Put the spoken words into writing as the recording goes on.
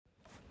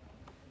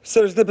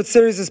So the Snippet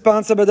series is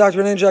sponsored by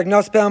Dr. René Jack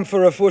Nussbaum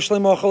for Refuah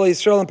Shleima Chol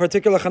Yisrael, in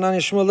particular Hanani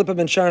Shmuel Lipa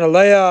Ben Sharon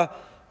Aleya.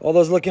 All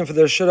those looking for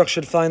their shidduch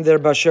should find their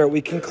basher.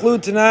 We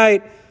conclude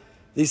tonight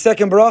the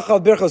second bracha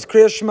of Birchos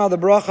Kriyas Shema, the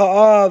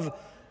bracha of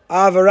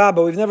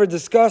Avarabba. We've never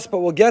discussed, but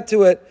we'll get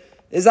to it.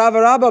 Is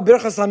Avarabba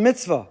Birchos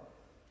HaMitzvah?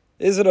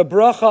 Is it a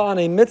bracha on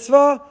a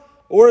mitzvah,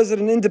 or is it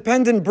an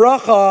independent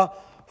bracha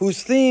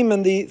whose theme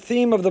and the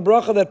theme of the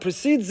bracha that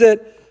precedes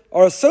it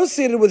are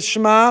associated with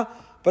Shema,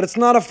 but it's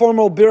not a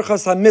formal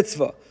Birchos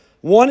HaMitzvah?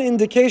 One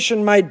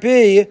indication might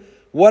be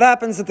what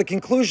happens at the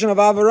conclusion of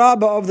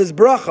Avarabba of this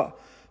bracha.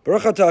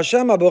 Bracha to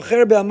Hashem,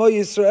 Abocher be'amo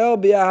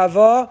Yisrael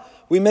bi'ahava.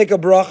 We make a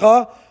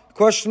bracha. The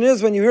question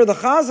is, when you hear the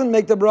Chazan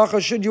make the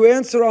bracha, should you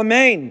answer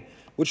Amen,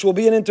 which will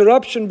be an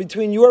interruption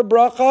between your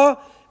bracha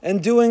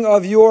and doing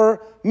of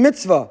your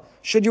mitzvah.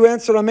 Should you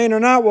answer Amen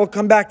or not? We'll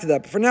come back to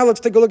that. But for now, let's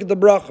take a look at the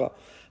bracha.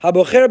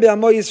 Habocher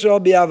be'amo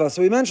Yisrael bi'ahava.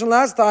 So we mentioned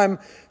last time,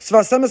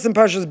 Sfas Emes in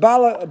Parshas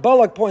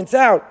Balak points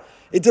out,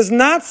 it does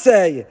not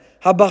say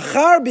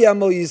Habachar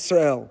bi'amo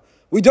Yisrael.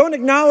 We don't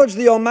acknowledge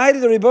the Almighty,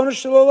 the Ribono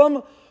Shel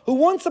Olam, who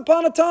once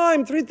upon a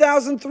time,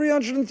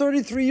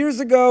 3,333 years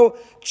ago,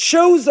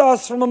 chose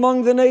us from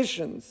among the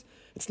nations.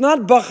 It's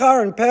not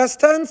Bachar in past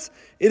tense,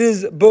 it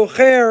is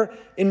Bocher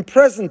in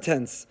present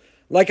tense.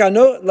 Like Asher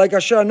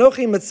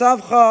Anochi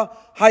Mitzavcha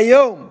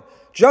Hayom.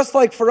 Just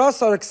like for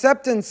us, our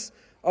acceptance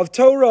of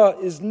Torah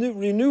is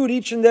renewed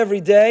each and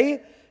every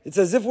day. It's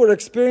as if we're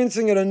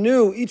experiencing it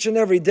anew each and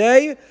every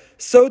day.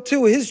 So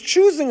too, His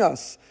choosing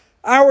us.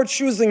 Our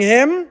choosing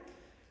Him,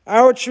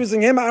 our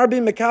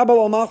being Mekabel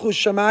al Malchus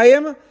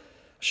Shamayim,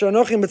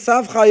 Shanochi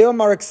Mitzav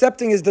Chayom, our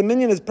accepting His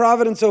dominion, His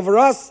providence over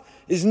us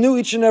is new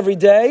each and every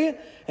day,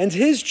 and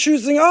His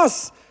choosing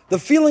us, the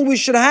feeling we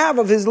should have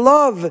of His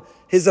love,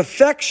 His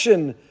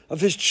affection,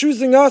 of His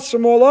choosing us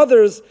from all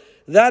others,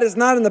 that is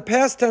not in the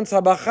past tense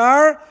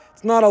Habachar,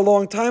 it's not a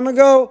long time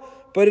ago,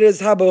 but it is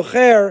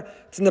Habocher,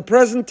 it's in the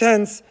present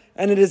tense,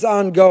 and it is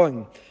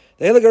ongoing.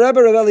 The Heilige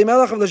Rebbe, Rav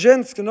Elimelech of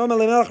Lezhinsk, Noam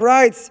Elimelech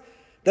writes,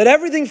 that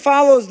everything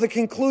follows the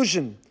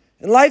conclusion.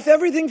 In life,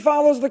 everything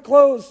follows the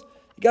close.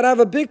 You got to have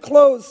a big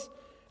close.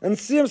 And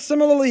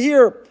similarly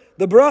here,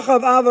 the bracha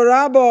of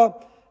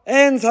Avarabba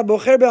ends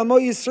Habocher be'amo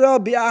Yisrael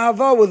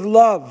bi'ahava, with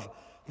love.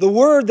 The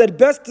word that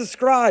best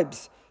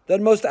describes, that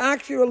most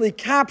accurately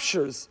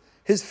captures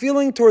His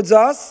feeling towards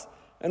us,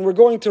 and we're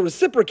going to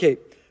reciprocate.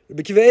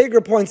 Rabbi Akiva Eiger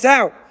points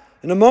out,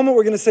 in a moment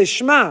we're going to say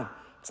Shema.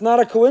 It's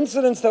not a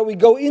coincidence that we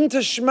go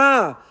into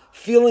Shema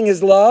feeling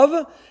His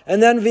love,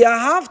 and then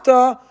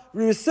v'ahavta,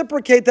 we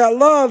reciprocate that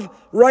love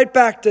right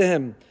back to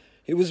Him.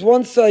 He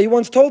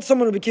once told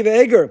someone, Rabbi Akiva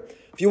Eiger,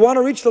 if you want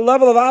to reach the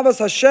level of Avas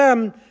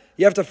Hashem,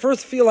 you have to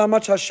first feel how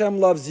much Hashem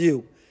loves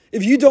you.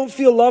 If you don't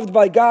feel loved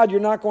by God, you're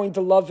not going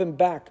to love Him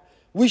back.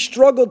 We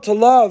struggle to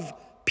love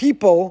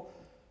people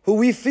who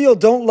we feel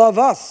don't love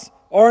us,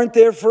 aren't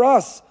there for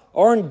us,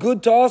 aren't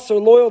good to us or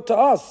loyal to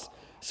us.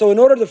 So in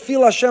order to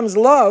feel Hashem's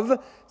love, it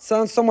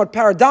sounds somewhat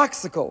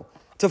paradoxical.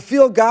 To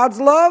feel God's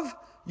love,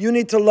 you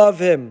need to love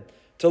Him.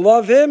 To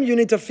love Him, you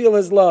need to feel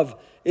His love.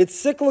 It's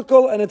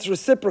cyclical and it's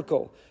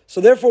reciprocal.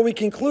 So therefore we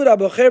conclude,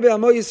 Abocher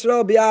be'amo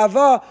Yisrael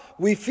bi'ahava,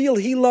 we feel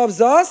He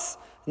loves us,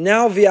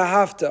 now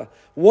v'ahavta.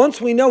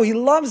 Once we know He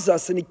loves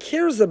us and He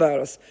cares about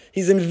us,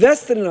 He's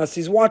invested in us,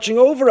 He's watching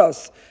over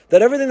us,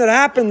 that everything that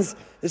happens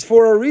is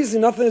for a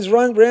reason, nothing is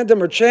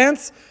random or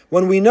chance.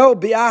 When we know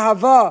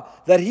bi'ahava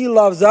that He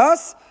loves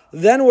us,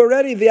 then we're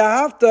ready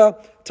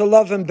v'ahavta to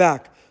love Him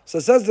back. So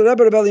says the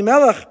Rebbe Rabbi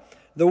Elimelech,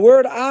 the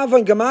word Ava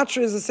in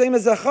Gematria is the same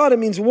as Echad. It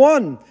means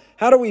one.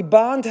 How do we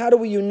bond? How do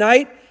we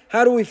unite?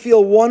 How do we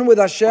feel one with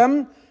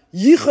Hashem?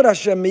 Yichud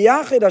Hashem,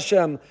 Miyachid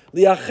Hashem,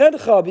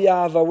 Liachedcha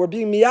B'Yahava. We're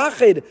being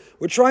Miyachid.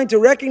 We're trying to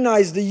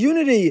recognize the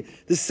unity,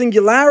 the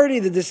singularity,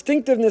 the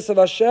distinctiveness of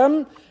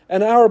Hashem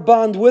and our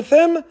bond with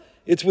Him.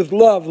 It's with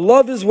love.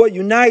 Love is what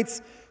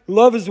unites.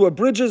 Love is what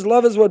bridges.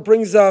 Love is what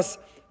brings us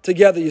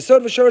together.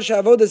 Yesod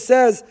V'Shorosh HaAvodah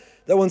says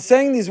that when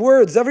saying these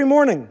words every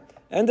morning,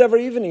 and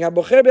every evening,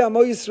 Habocher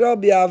be'amo Yisrael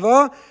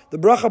bi'ahava, the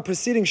bracha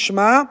preceding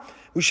Shema,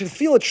 we should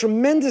feel a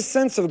tremendous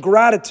sense of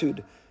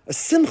gratitude, a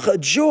simcha, a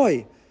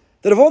joy,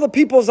 that of all the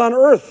peoples on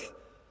earth,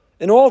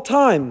 in all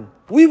time,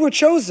 we were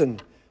chosen.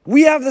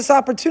 We have this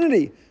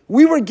opportunity.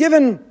 We were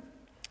given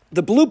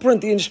the blueprint,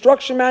 the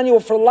instruction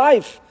manual for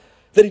life,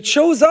 that He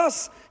chose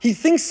us. He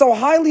thinks so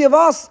highly of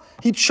us.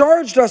 He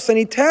charged us and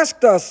He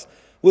tasked us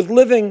with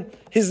living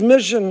His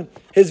mission,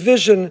 His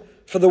vision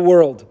for the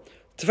world.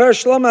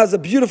 Tiferes Shlomo has a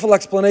beautiful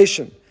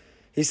explanation.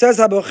 He says,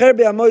 Habocher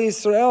be'amo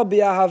Yisrael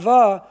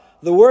bi'ahava,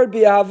 the word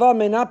bi'ahava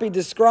may not be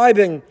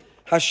describing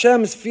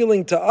Hashem's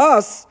feeling to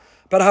us,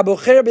 but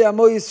Habocher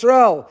be'amo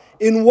Yisrael,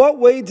 in what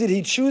way did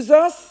He choose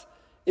us?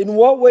 In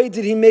what way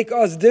did He make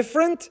us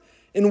different?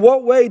 In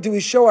what way do we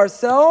show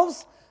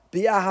ourselves?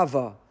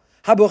 Bi'ahava.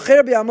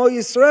 Habocher be'amo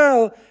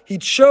Yisrael, He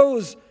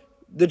chose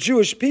the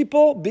Jewish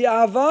people,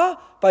 bi'ahava,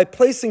 by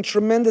placing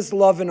tremendous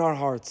love in our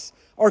hearts.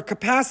 Our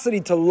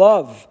capacity to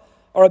love,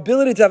 our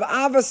ability to have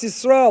Avas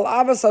Yisrael,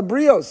 Avas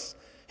Abrios.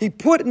 He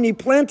put and He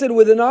planted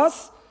within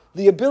us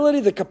the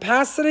ability, the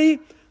capacity,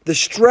 the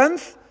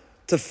strength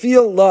to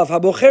feel love.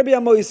 Habocher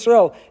B'Amo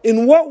Yisrael.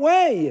 In what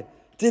way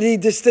did he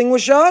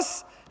distinguish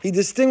us? He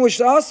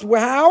distinguished us,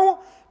 how?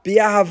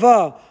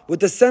 B'Ahava, with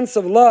the sense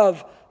of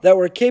love that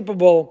we're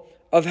capable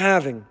of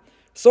having.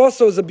 This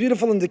also is a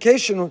beautiful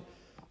indication.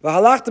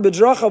 V'halachta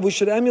b'drachav, we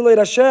should emulate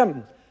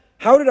Hashem.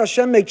 How did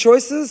Hashem make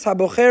choices?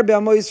 Habocher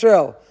B'Amo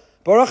Yisrael.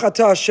 Baruch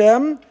atah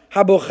Hashem,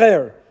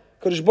 habocher.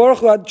 Kodesh Baruch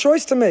Hu had a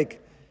choice to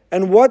make.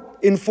 And what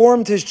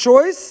informed his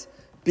choice?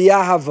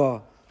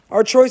 B'Ahava.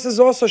 Our choices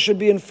also should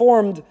be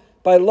informed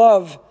by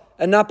love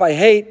and not by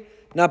hate,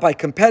 not by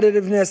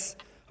competitiveness.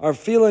 Our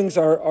feelings,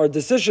 our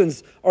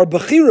decisions, our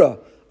bechira,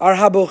 our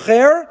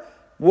habocher,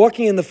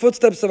 walking in the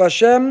footsteps of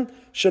Hashem,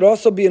 should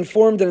also be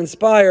informed and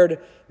inspired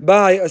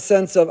by a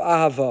sense of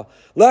ahava.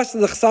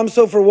 Lastly, the Chassam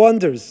Sofer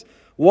wonders,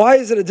 why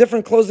is it a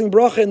different closing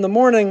bracha in the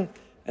morning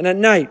and at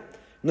night?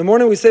 In the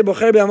morning we say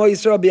Bocher B'Amo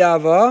Yisrael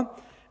B'Ahava,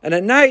 and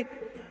at night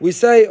we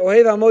say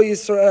Ohev Amo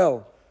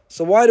Yisrael.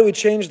 So why do we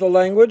change the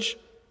language?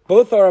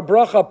 Both are a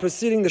bracha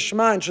preceding the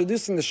Shema,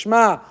 introducing the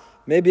Shema,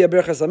 maybe a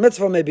Birchas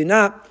HaMitzvah, maybe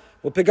not.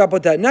 We'll pick up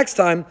with that next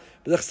time.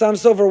 But the Chassam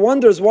Sofer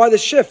wonders why the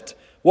shift,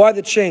 why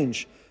the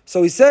change.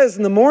 So he says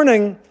in the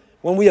morning,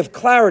 when we have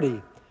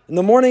clarity, in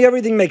the morning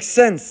everything makes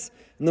sense.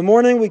 In the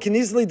morning we can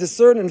easily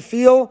discern and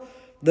feel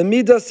the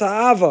Midas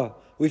Ha'ava.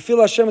 We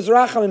feel Hashem's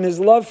rachamim, His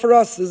love for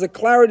us. There's a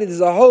clarity,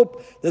 there's a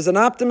hope, there's an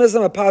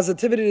optimism, a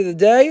positivity to the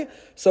day.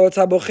 So it's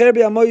Habocher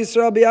B'Amo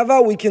Yisrael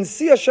B'Ahava. We can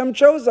see Hashem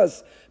chose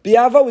us.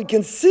 B'Ahava, we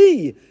can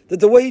see that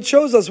the way He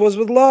chose us was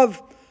with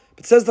love.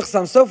 But it says the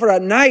Chassam Sofer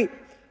at night,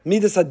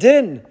 Midas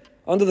Hadin,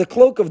 under the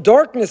cloak of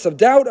darkness, of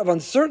doubt, of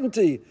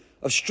uncertainty,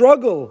 of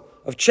struggle,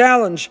 of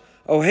challenge,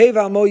 Ohev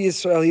Amo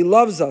Yisrael, He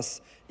loves us.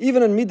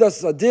 Even in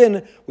Midas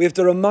Hadin, we have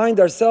to remind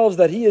ourselves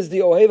that He is the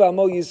Ohev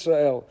Amo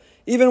Yisrael.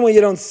 Even when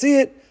you don't see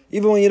it,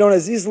 even when you don't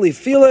as easily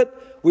feel it,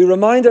 we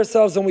remind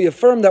ourselves and we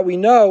affirm that we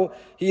know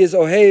He is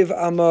Ohev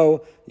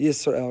Amo Yisrael.